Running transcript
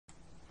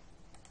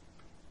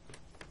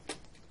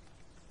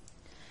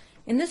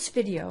In this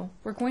video,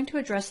 we're going to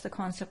address the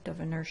concept of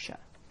inertia.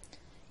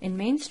 In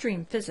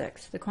mainstream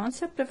physics, the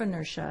concept of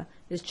inertia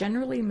is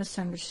generally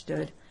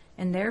misunderstood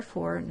and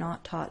therefore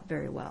not taught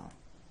very well.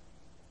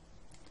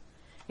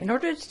 In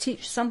order to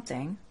teach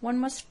something, one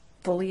must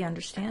fully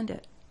understand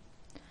it.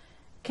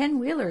 Ken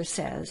Wheeler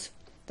says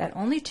that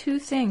only two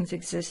things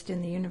exist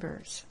in the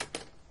universe: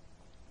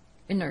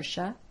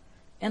 inertia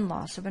and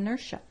loss of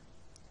inertia.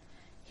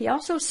 He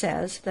also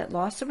says that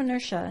loss of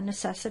inertia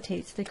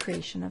necessitates the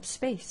creation of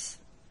space.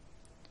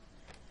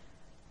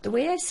 The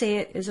way I say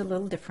it is a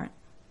little different.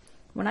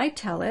 When I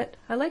tell it,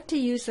 I like to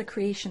use the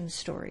creation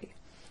story.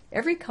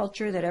 Every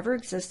culture that ever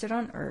existed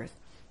on Earth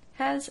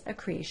has a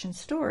creation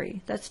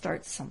story that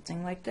starts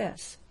something like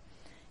this.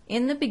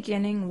 In the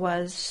beginning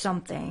was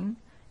something,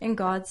 and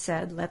God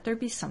said, "Let there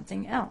be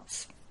something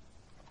else."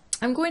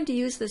 I'm going to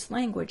use this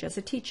language as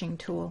a teaching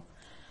tool.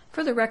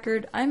 For the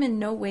record, I'm in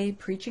no way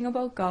preaching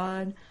about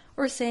God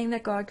or saying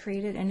that God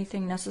created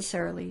anything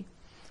necessarily.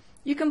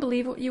 You can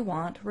believe what you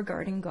want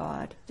regarding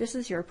God. This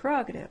is your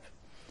prerogative.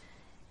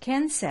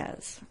 Ken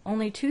says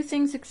only two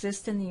things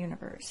exist in the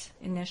universe: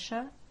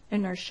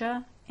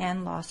 inertia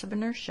and loss of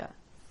inertia.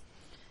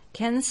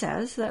 Ken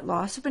says that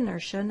loss of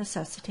inertia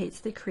necessitates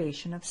the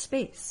creation of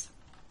space.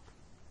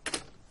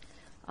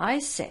 I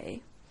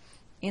say,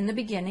 in the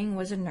beginning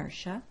was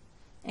inertia,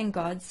 and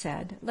God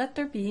said, "Let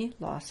there be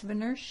loss of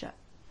inertia."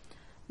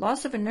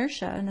 Loss of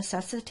inertia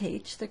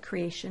necessitates the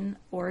creation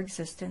or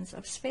existence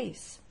of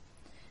space.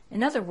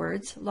 In other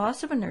words,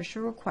 loss of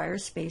inertia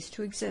requires space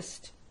to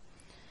exist.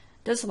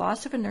 Does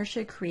loss of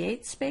inertia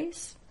create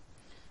space?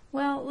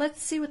 Well,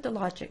 let's see what the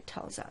logic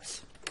tells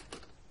us.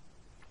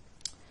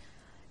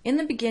 In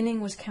the beginning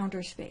was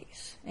counter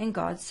space, and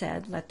God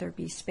said, "Let there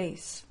be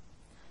space."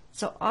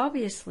 So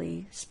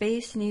obviously,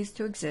 space needs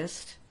to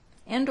exist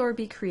and or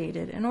be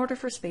created in order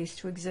for space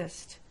to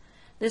exist.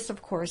 This,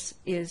 of course,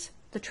 is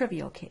the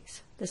trivial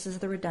case. This is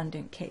the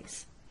redundant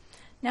case.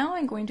 Now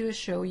I'm going to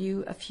show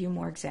you a few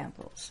more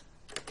examples.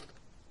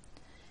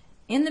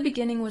 In the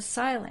beginning was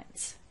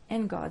silence,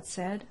 and God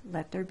said,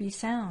 "Let there be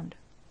sound."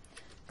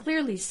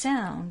 Clearly,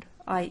 sound,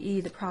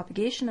 i.e. the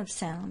propagation of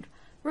sound,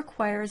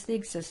 requires the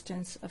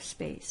existence of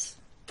space.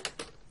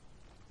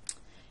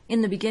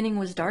 In the beginning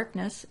was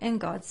darkness,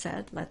 and God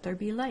said, "Let there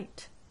be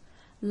light."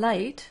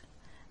 Light,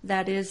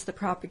 that is, the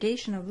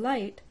propagation of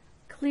light,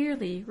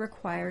 clearly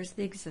requires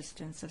the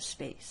existence of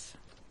space.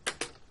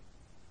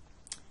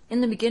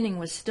 In the beginning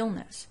was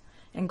stillness,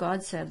 and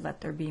God said, "Let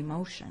there be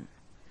motion."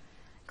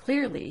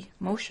 Clearly,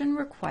 motion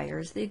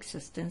requires the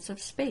existence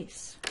of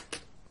space.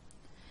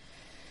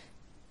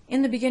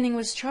 In the beginning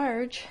was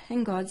charge,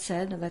 and God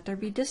said, "Let there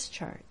be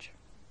discharge."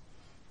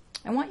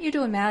 I want you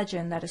to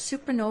imagine that a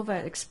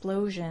supernova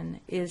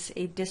explosion is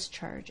a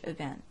discharge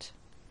event.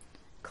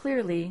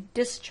 Clearly,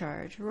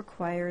 discharge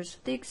requires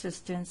the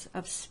existence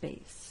of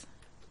space.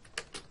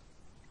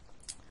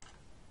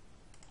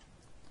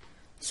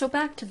 So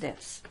back to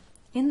this.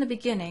 In the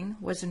beginning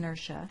was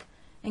inertia,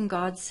 and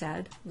God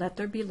said, "Let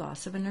there be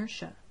loss of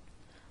inertia."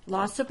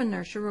 Loss of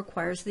inertia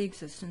requires the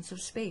existence of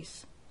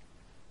space.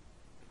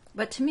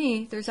 But to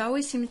me, there's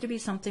always seems to be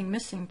something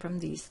missing from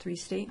these three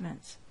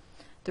statements.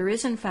 There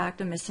is, in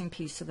fact, a missing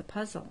piece of the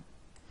puzzle.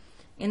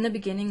 In the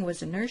beginning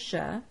was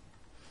inertia,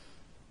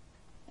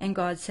 and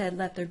God said,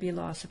 "Let there be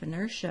loss of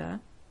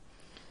inertia."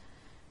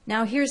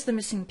 Now here's the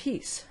missing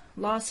piece.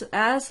 Loss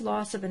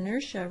of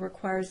inertia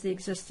requires the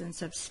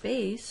existence of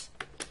space,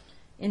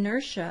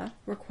 inertia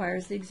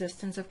requires the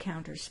existence of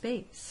counter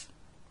space.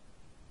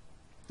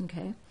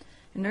 Okay?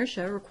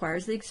 Inertia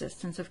requires the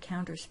existence of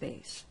counter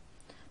space.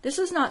 This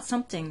is not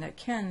something that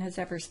Ken has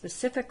ever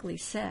specifically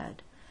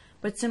said,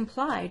 but it's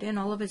implied in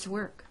all of his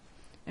work.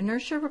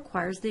 Inertia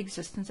requires the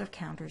existence of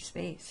counter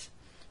space.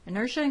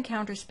 Inertia and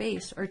counter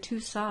space are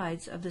two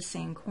sides of the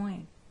same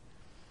coin.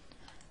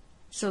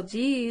 So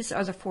these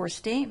are the four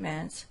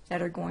statements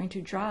that are going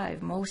to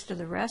drive most of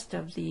the rest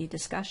of the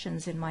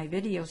discussions in my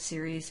video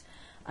series,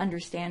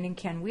 Understanding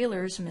Ken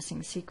Wheeler's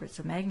Missing Secrets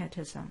of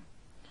Magnetism.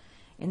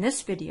 In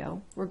this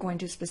video, we're going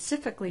to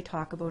specifically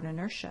talk about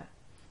inertia.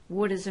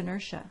 What is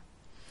inertia?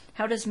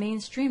 How does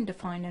mainstream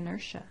define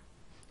inertia?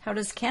 How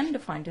does Ken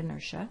define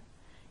inertia?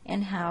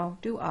 And how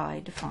do I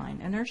define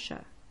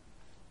inertia?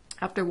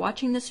 After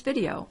watching this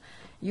video,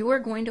 you are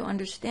going to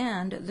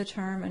understand the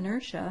term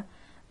inertia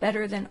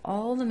better than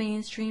all the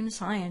mainstream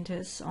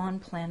scientists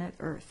on planet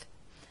Earth,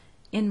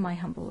 in my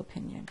humble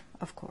opinion,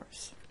 of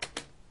course.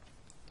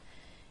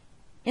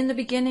 In the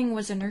beginning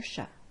was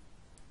inertia.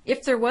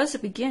 If there was a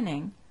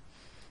beginning,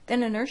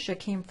 then inertia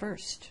came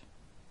first.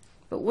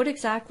 But what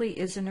exactly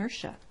is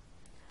inertia?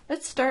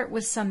 Let's start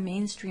with some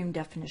mainstream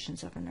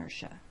definitions of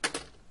inertia.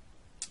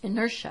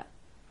 Inertia,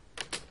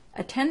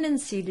 a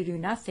tendency to do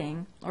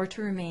nothing or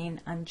to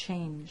remain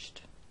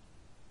unchanged.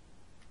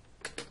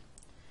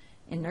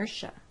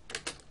 Inertia,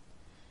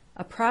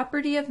 a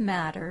property of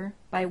matter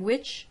by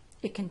which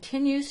it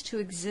continues to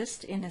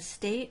exist in a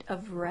state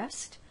of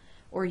rest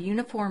or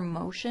uniform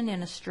motion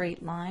in a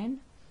straight line,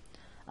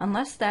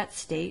 unless that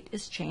state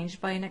is changed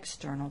by an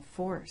external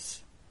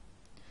force.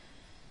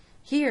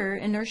 Here,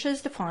 inertia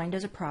is defined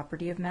as a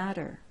property of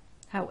matter.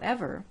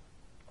 However,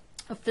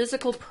 a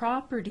physical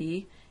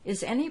property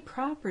is any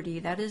property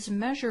that is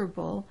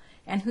measurable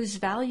and whose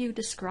value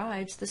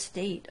describes the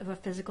state of a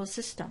physical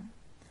system.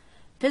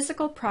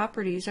 Physical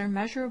properties are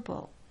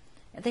measurable.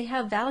 They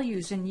have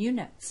values in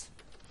units.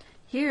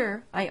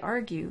 Here, I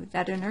argue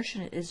that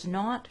inertia is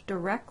not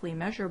directly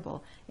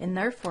measurable and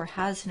therefore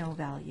has no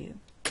value.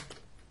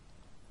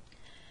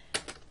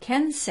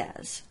 Ken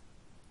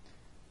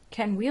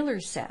Wheeler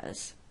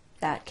says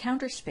that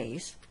counter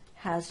space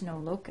has no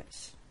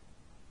locus.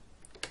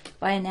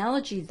 By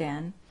analogy,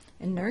 then,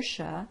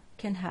 inertia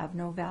can have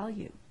no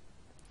value.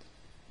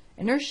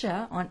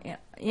 Inertia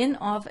in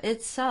of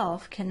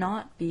itself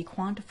cannot be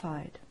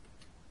quantified.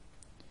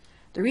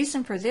 The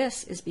reason for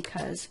this is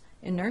because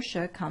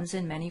inertia comes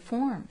in many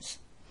forms.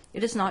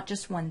 It is not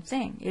just one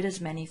thing, it is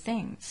many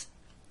things.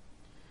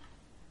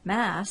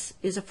 Mass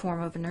is a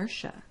form of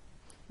inertia.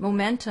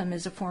 Momentum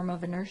is a form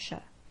of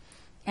inertia.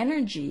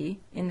 Energy,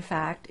 in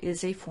fact,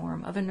 is a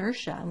form of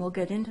inertia, and we'll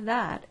get into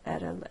that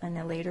in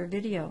a later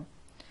video.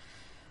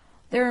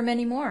 There are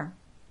many more.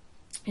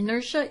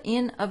 Inertia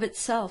in of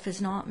itself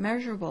is not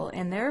measurable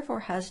and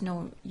therefore has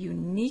no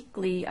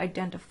uniquely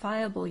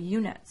identifiable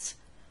units.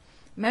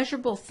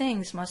 Measurable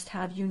things must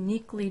have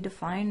uniquely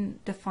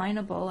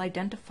definable,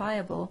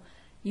 identifiable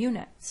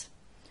units.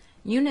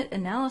 Unit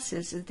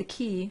analysis is the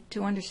key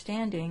to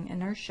understanding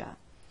inertia,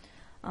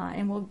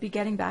 and we'll be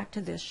getting back to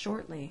this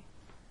shortly.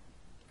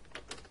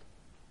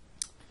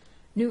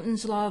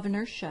 Newton's law of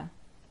inertia.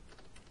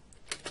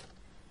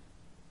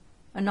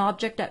 An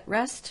object at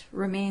rest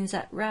remains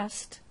at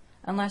rest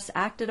unless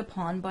acted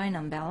upon by an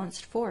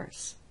unbalanced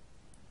force.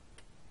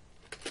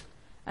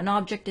 An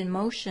object in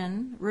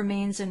motion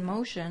remains in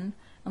motion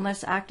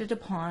unless acted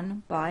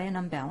upon by an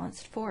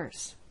unbalanced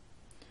force.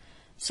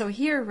 So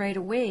here right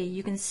away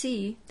you can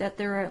see that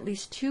there are at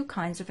least two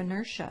kinds of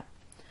inertia.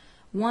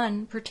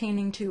 One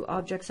pertaining to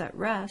objects at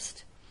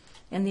rest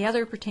and the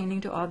other pertaining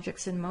to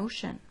objects in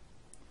motion.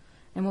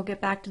 And we'll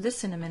get back to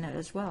this in a minute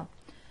as well.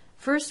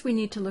 First, we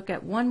need to look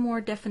at one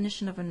more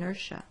definition of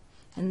inertia,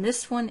 and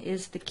this one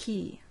is the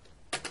key.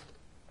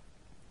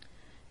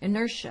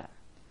 Inertia,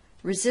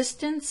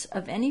 resistance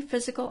of any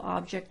physical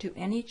object to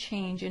any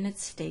change in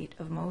its state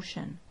of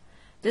motion.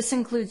 This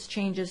includes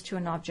changes to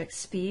an object's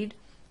speed,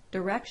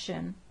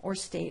 direction, or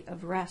state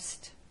of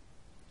rest.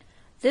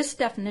 This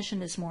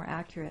definition is more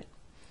accurate.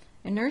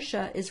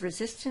 Inertia is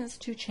resistance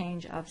to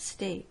change of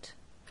state.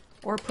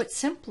 Or put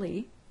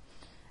simply,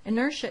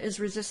 inertia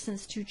is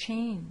resistance to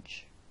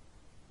change.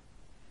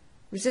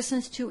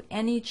 Resistance to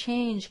any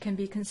change can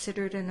be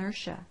considered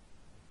inertia.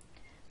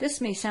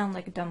 This may sound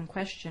like a dumb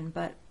question,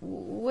 but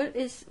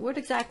what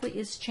exactly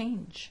is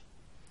change?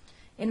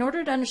 In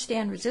order to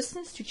understand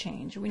resistance to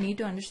change, we need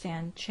to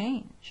understand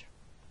change.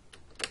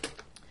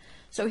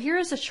 So here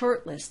is a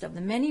short list of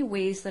the many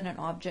ways that an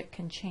object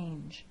can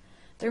change.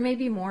 There may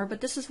be more,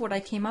 but this is what I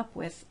came up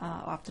with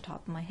off the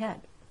top of my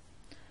head.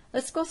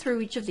 Let's go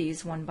through each of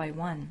these one by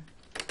one.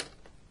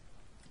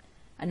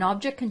 An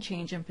object can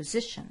change in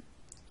position,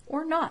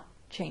 or not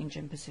change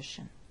in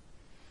position.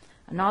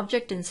 An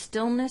object in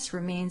stillness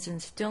remains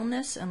in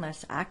stillness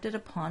unless acted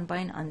upon by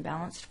an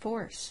unbalanced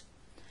force.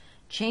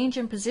 Change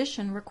in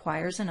position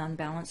requires an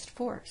unbalanced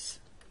force.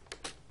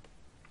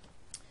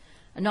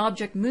 An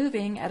object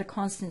moving at a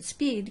constant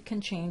speed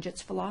can change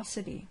its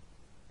velocity.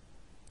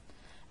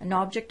 An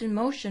object in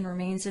motion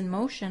remains in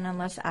motion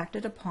unless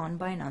acted upon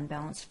by an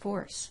unbalanced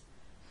force.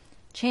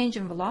 Change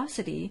in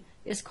velocity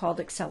is called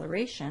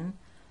acceleration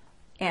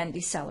and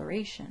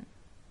deceleration.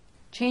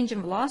 Change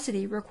in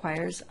velocity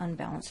requires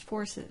unbalanced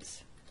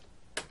forces.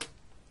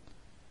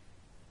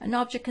 An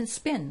object can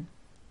spin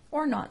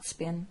or not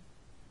spin.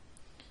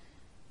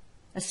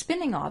 A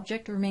spinning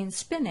object remains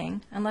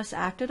spinning unless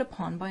acted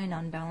upon by an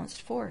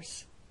unbalanced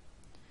force.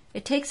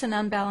 It takes an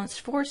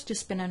unbalanced force to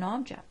spin an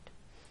object.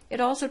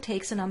 It also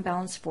takes an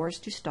unbalanced force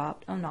to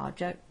stop an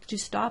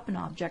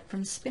object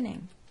from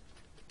spinning.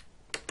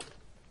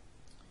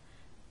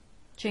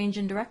 Change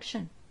in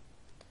direction.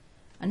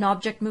 An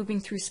object moving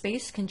through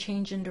space can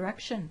change in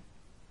direction.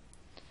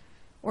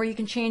 Or you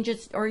can change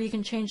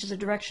the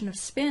direction of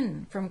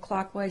spin from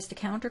clockwise to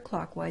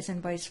counterclockwise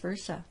and vice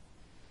versa.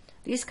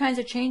 These kinds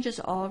of changes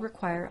all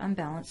require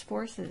unbalanced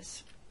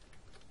forces.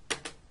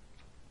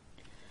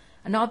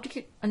 An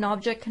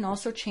object can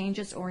also change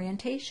its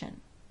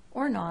orientation,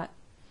 or not.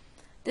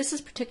 This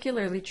is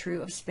particularly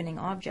true of spinning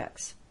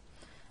objects.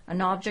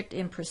 An object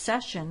in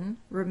precession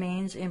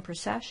remains in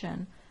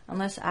precession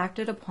unless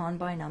acted upon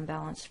by an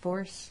unbalanced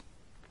force.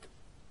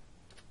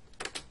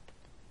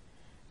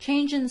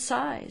 Change in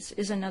size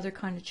is another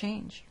kind of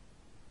change.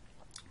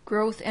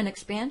 Growth and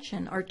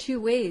expansion are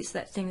two ways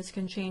that things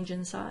can change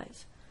in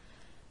size.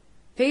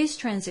 Phase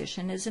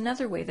transition is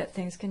another way that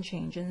things can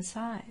change in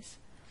size.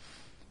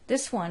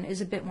 This one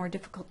is a bit more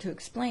difficult to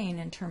explain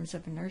in terms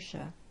of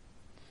inertia.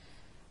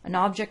 An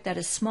object that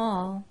is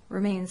small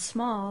remains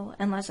small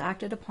unless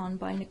acted upon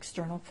by an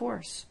external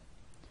force.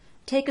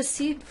 Take a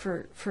seed,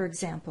 for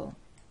example.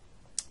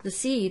 The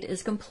seed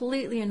is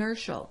completely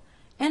inertial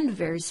and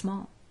very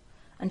small.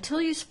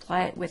 until you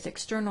supply it with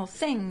external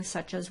things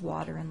such as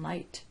water and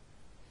light.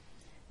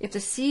 If the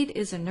seed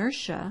is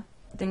inertia,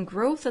 then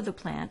growth of the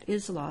plant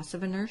is loss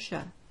of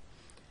inertia.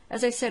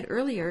 As I said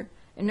earlier,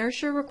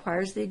 inertia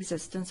requires the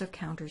existence of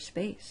counter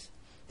space.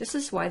 This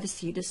is why the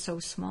seed is so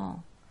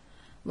small.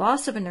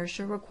 Loss of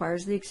inertia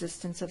requires the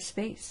existence of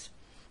space.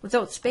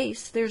 Without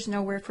space, there's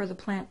nowhere for the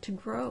plant to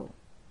grow.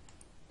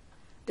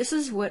 This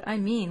is what I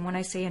mean when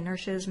I say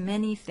inertia is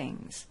many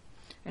things.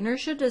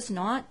 Inertia does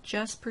not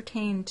just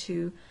pertain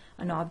to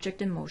an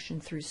object in motion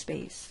through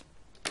space.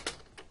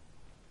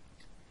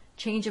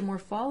 Change in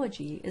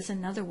morphology is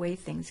another way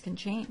things can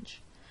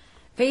change.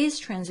 Phase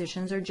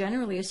transitions are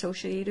generally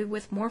associated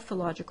with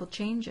morphological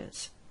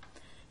changes.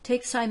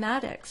 Take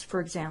cymatics,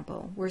 for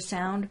example, where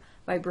sound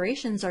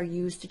vibrations are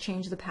used to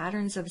change the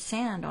patterns of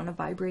sand on a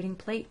vibrating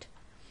plate.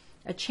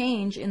 A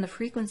change in the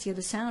frequency of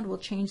the sound will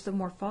change the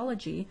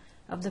morphology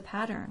of the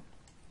pattern.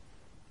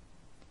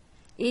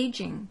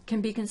 Aging can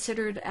be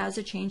considered as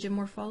a change in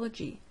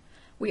morphology.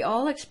 We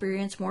all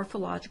experience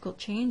morphological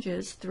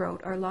changes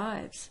throughout our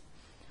lives.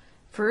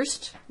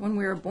 First, when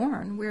we are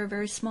born, we are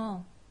very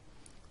small.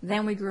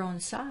 Then we grow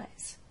in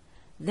size.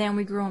 Then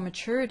we grow in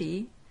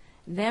maturity.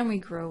 Then we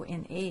grow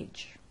in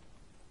age.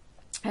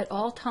 At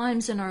all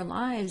times in our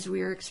lives,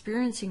 we are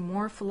experiencing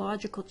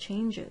morphological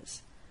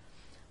changes.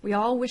 We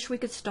all wish we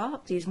could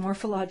stop these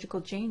morphological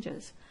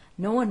changes.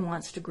 No one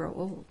wants to grow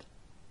old.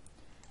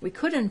 We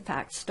could, in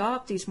fact,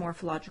 stop these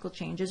morphological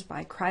changes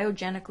by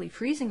cryogenically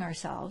freezing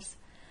ourselves.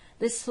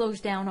 This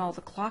slows down all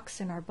the clocks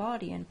in our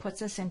body and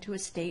puts us into a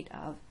state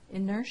of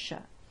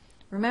inertia.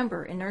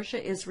 Remember,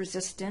 inertia is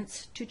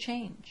resistance to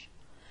change.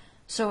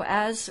 So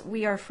as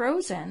we are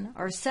frozen,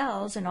 our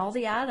cells and all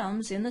the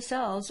atoms in the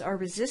cells are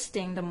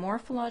resisting the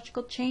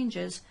morphological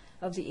changes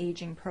of the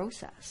aging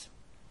process.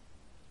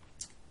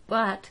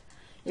 But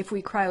if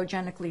we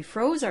cryogenically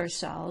froze our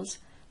cells,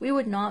 we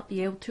would not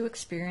be able to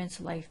experience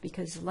life,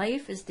 because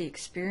life is the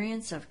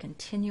experience of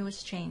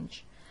continuous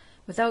change.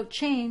 Without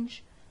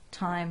change,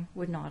 time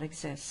would not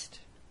exist.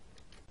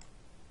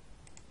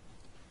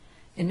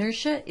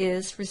 Inertia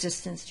is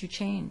resistance to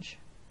change.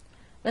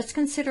 Let's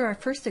consider our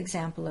first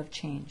example of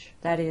change,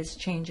 that is,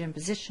 change in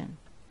position.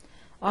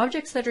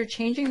 Objects that are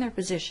changing their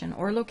position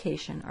or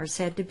location are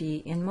said to be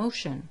in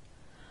motion.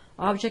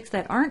 Objects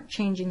that aren't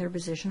changing their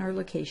position or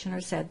location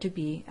are said to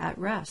be at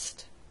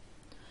rest.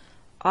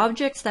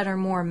 Objects that are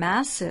more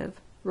massive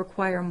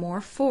require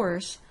more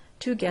force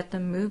to get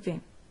them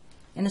moving.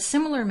 In a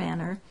similar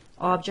manner,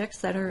 objects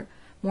that are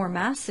more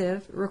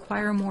massive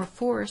require more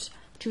force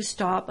to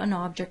stop an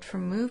object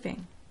from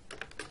moving.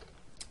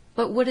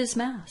 But what is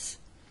mass?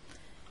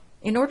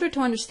 In order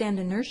to understand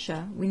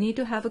inertia, we need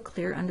to have a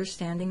clear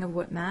understanding of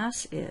what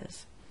mass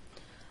is.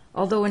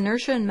 Although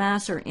inertia and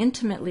mass are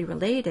intimately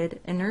related,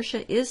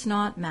 inertia is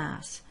not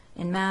mass,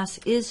 and mass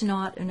is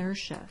not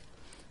inertia.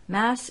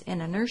 Mass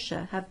and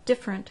inertia have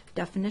different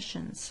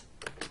definitions.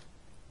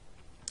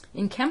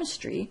 In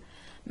chemistry,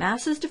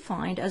 mass is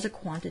defined as a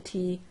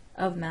quantity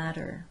of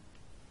matter.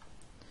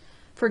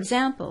 For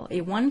example,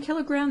 a 1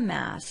 kilogram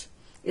mass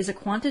is a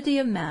quantity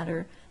of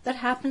matter that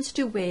happens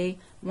to weigh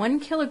 1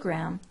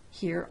 kilogram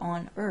here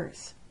on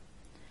Earth.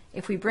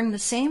 If we bring the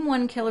same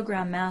 1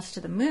 kilogram mass to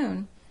the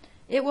moon,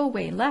 it will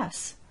weigh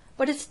less,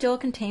 but it still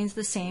contains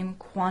the same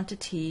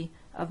quantity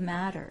of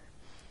matter.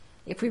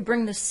 If we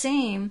bring the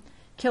same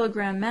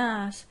kilogram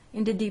mass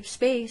into deep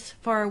space,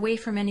 far away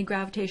from any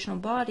gravitational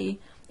body,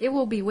 it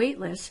will be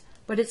weightless,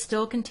 but it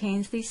still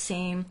contains the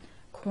same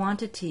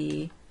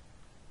quantity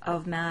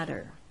of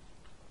matter.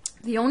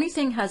 The only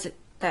thing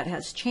that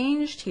has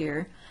changed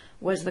here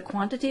was the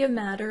quantity of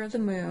matter of the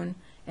moon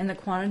and the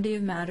quantity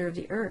of matter of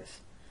the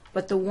Earth,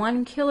 but the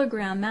 1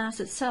 kilogram mass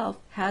itself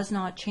has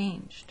not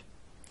changed.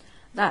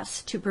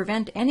 Thus, to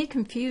prevent any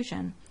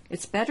confusion,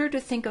 it's better to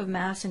think of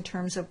mass in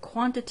terms of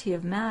quantity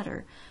of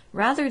matter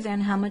rather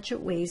than how much it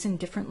weighs in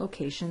different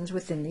locations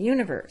within the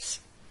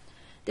universe.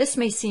 This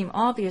may seem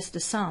obvious to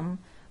some,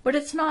 but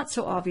it's not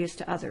so obvious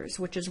to others,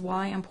 which is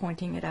why I'm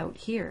pointing it out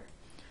here.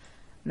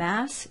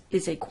 Mass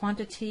is a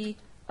quantity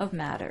of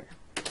matter.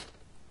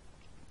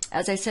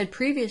 As I said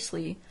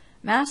previously,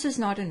 mass is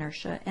not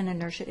inertia and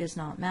inertia is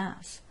not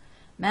mass.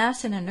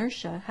 Mass and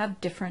inertia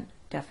have different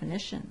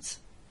definitions.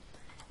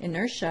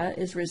 Inertia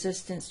is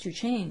resistance to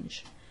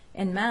change,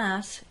 and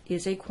mass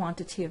is a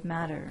quantity of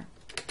matter.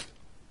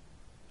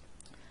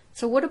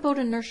 So what about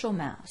inertial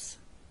mass?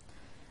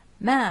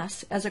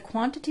 Mass as a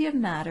quantity of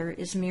matter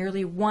is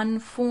merely one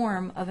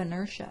form of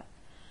inertia.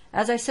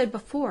 As I said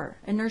before,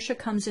 inertia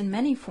comes in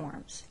many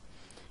forms.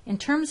 In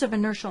terms of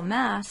inertial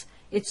mass,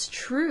 it's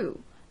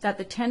true that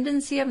the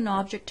tendency of an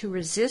object to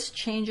resist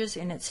changes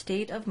in its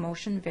state of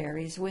motion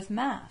varies with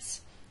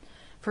mass.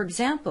 For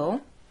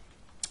example,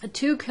 a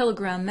 2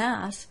 kilogram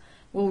mass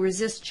will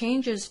resist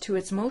changes to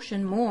its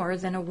motion more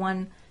than a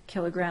 1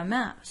 kilogram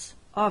mass,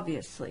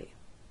 obviously.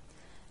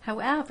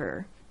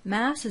 However,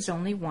 mass is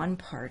only one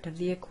part of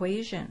the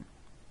equation.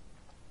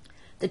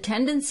 The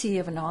tendency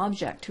of an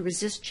object to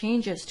resist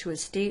changes to a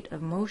state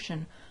of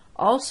motion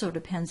also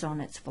depends on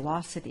its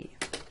velocity.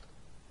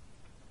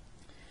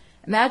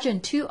 Imagine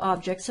two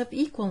objects of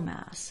equal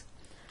mass.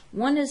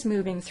 One is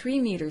moving 3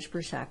 meters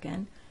per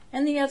second,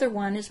 and the other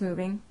one is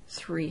moving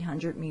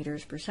 300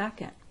 meters per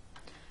second.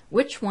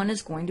 Which one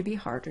is going to be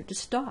harder to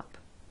stop?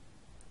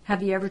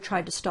 Have you ever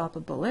tried to stop a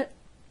bullet?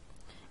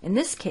 In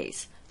this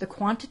case, the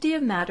quantity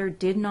of matter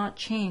did not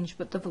change,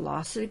 but the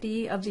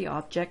velocity of the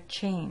object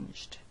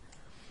changed.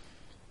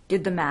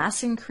 Did the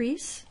mass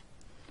increase?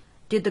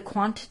 Did the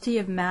quantity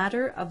of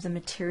matter of the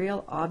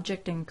material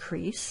object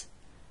increase?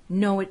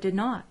 No, it did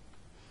not.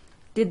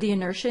 Did the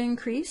inertia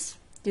increase?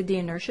 Did the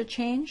inertia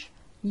change?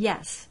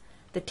 Yes.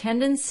 The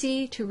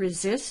tendency to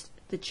resist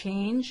the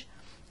change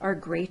are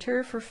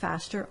greater for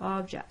faster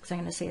objects. I'm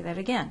going to say that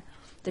again.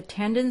 The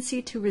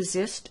tendency to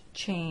resist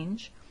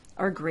change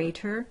are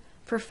greater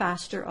for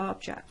faster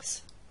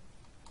objects.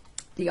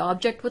 The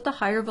object with the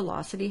higher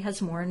velocity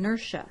has more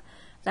inertia.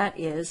 That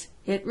is,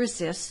 it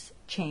resists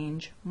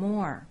change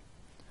more.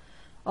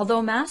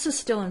 Although mass is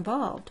still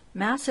involved,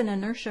 mass and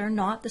inertia are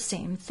not the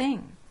same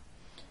thing.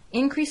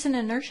 Increase in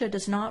inertia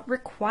does not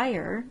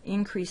require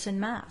increase in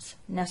mass,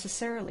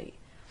 necessarily.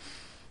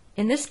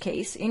 In this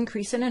case,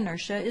 increase in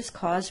inertia is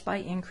caused by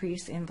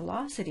increase in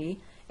velocity,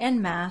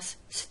 and mass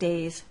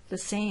stays the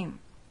same.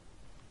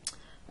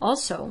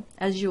 Also,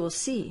 as you will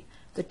see,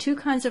 the two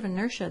kinds of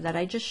inertia that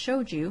I just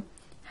showed you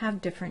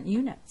have different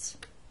units.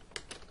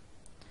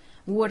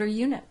 What are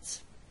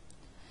units?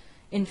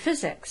 In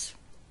physics,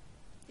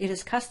 it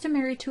is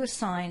customary to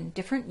assign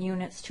different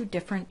units to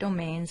different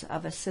domains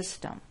of a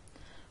system.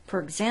 For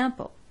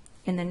example,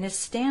 in the NIST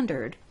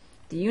standard,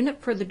 the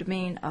unit for the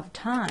domain of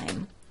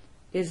time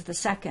is the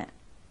second.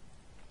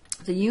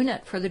 The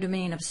unit for the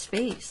domain of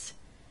space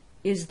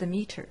is the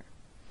meter.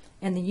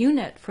 And the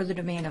unit for the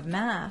domain of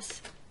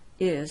mass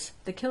is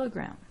the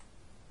kilogram.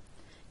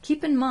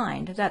 Keep in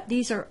mind that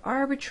these are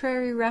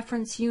arbitrary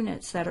reference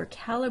units that are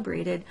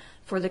calibrated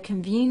for the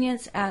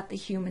convenience at the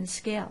human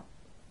scale.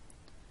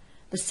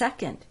 The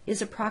second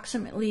is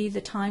approximately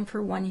the time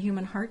for one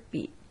human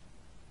heartbeat.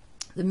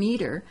 The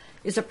meter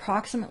is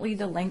approximately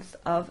the length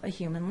of a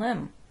human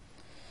limb.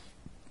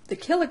 The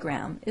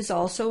kilogram is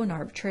also an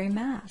arbitrary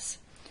mass.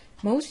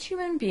 Most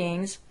human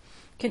beings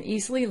can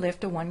easily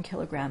lift a 1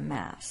 kilogram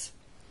mass.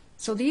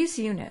 So these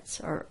units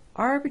are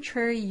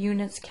arbitrary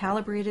units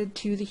calibrated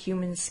to the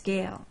human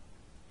scale.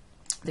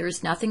 There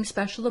is nothing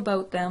special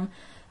about them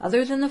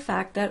other than the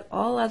fact that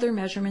all other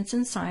measurements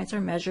in science are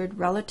measured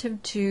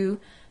relative to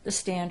the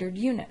standard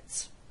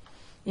units.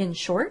 In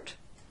short,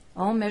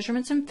 all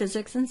measurements in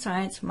physics and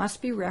science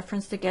must be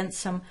referenced against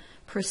some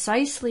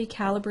precisely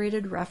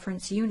calibrated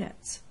reference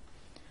units.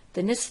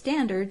 The NIST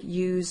standard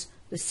use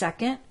the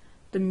second,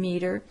 the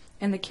meter,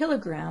 and the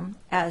kilogram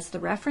as the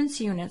reference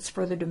units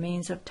for the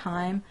domains of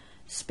time,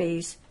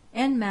 space,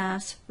 and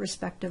mass,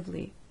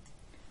 respectively.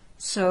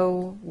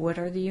 So, what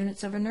are the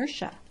units of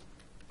inertia?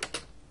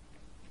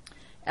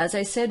 As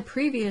I said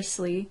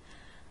previously,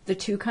 the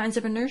two kinds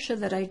of inertia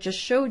that I just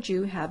showed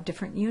you have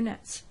different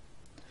units.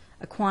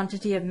 A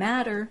quantity of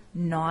matter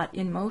not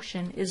in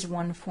motion is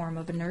one form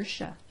of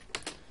inertia.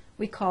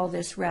 We call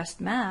this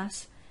rest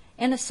mass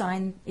and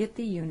assign it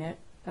the unit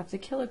of the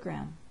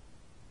kilogram.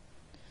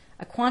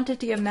 A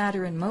quantity of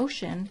matter in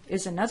motion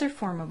is another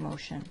form of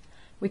motion.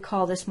 We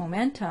call this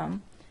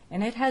momentum,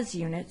 and it has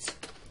units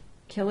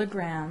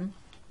kilogram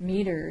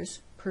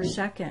meters per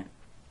second.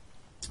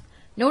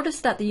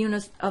 Notice that the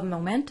units of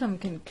momentum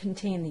can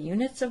contain the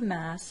units of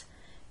mass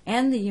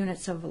and the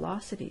units of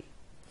velocity.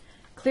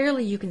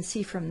 Clearly, you can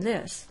see from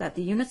this that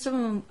the units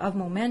of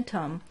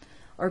momentum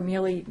are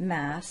merely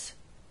mass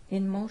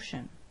in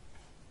motion.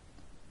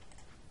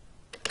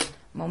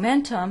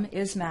 Momentum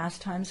is mass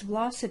times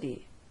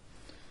velocity.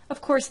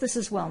 Of course, this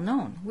is well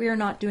known. We are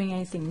not doing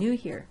anything new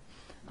here.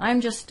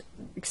 I'm just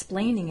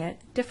explaining it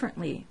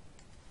differently.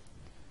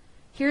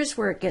 Here's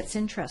where it gets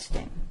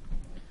interesting.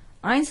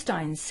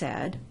 Einstein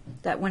said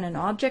that when an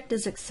object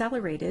is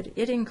accelerated,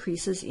 it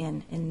increases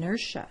in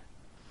inertia.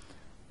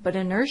 But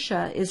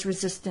inertia is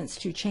resistance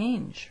to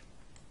change.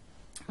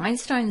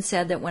 Einstein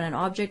said that when an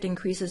object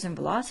increases in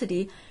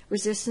velocity,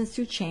 resistance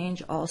to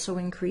change also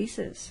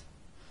increases.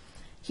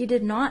 He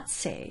did not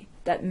say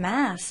that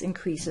mass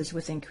increases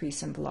with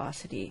increase in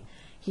velocity.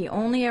 He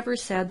only ever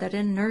said that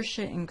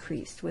inertia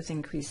increased with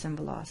increase in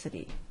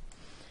velocity.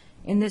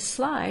 In this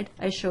slide,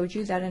 I showed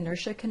you that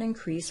inertia can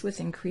increase with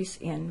increase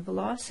in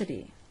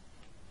velocity.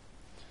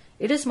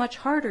 It is much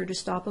harder to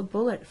stop a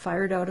bullet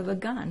fired out of a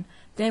gun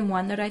than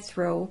one that I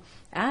throw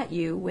at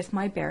you with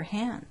my bare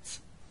hands.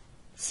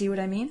 See what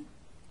I mean?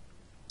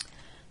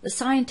 The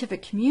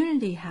scientific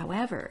community,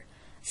 however,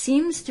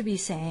 seems to be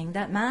saying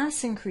that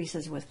mass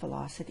increases with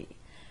velocity.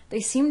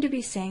 They seem to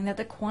be saying that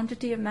the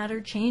quantity of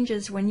matter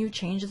changes when you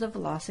change the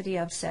velocity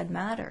of said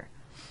matter.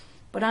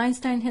 But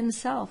Einstein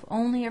himself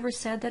only ever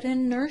said that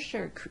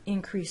inertia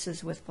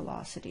increases with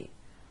velocity.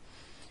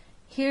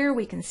 Here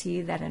we can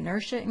see that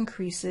inertia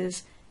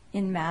increases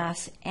in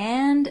mass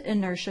and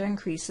inertia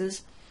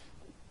increases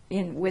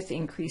with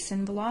increase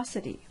in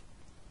velocity.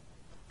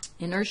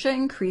 Inertia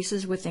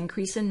increases with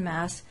increase in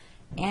mass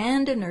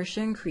and inertia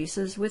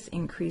increases with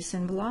increase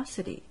in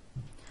velocity.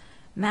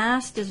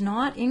 Mass does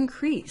not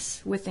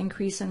increase with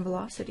increase in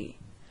velocity.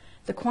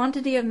 The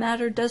quantity of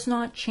matter does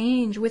not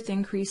change with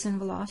increase in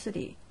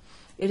velocity.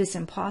 It is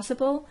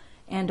impossible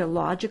and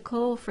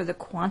illogical for the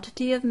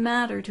quantity of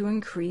matter to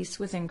increase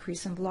with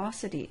increase in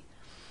velocity.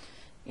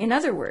 In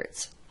other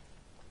words,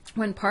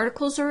 when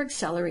particles are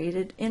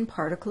accelerated in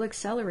particle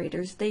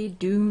accelerators, they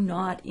do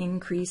not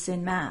increase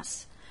in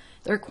mass.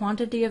 Their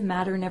quantity of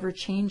matter never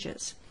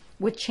changes.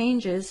 What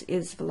changes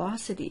is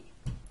velocity.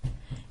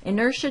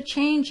 Inertia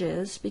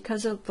changes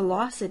because of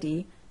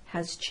velocity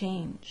has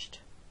changed.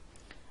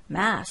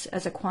 Mass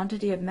as a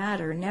quantity of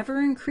matter never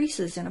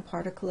increases in a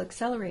particle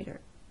accelerator.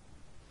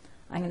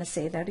 I'm going to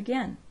say that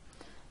again.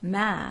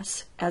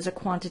 Mass as a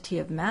quantity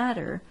of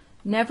matter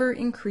never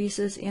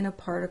increases in a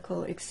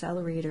particle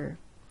accelerator.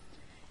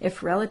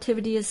 If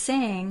relativity is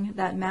saying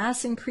that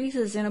mass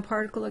increases in a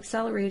particle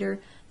accelerator,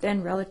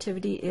 then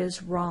relativity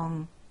is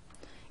wrong.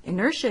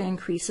 Inertia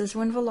increases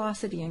when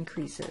velocity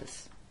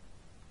increases.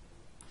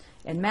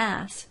 And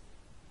mass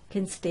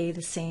can stay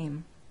the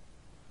same.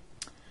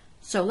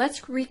 So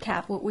let's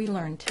recap what we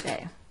learned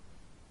today.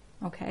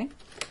 Okay?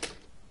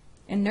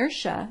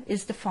 Inertia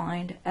is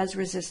defined as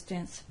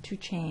resistance to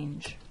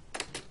change.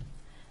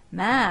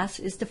 Mass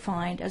is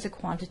defined as a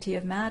quantity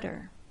of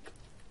matter.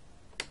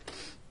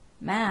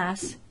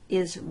 Mass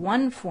is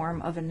one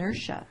form of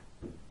inertia.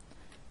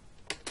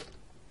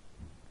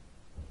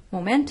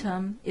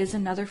 Momentum is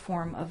another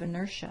form of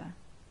inertia.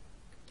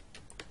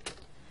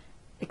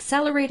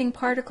 Accelerating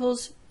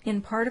particles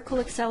in particle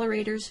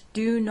accelerators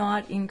do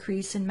not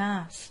increase in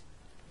mass.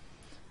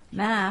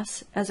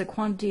 Mass, as a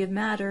quantity of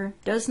matter,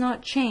 does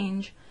not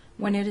change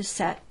when it is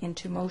set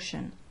into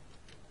motion.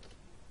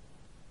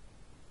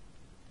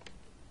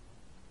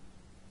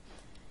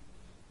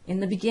 In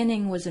the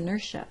beginning was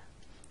inertia,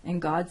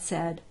 and God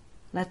said,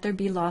 "Let there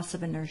be loss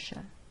of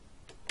inertia."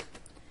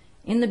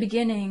 In the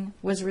beginning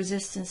was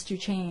resistance to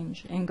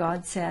change, and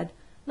God said,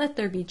 "Let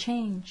there be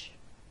change."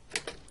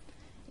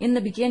 In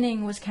the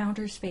beginning was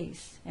counter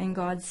space, and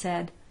God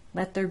said,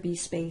 "Let there be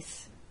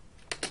space."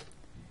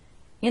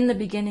 In the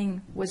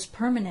beginning was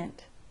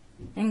permanent,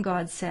 and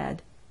God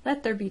said,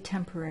 "Let there be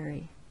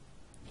temporary."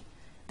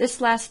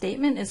 This last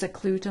statement is a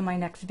clue to my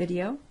next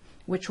video,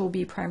 which will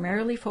be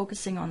primarily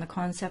focusing on the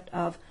concept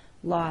of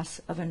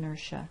loss of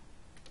inertia.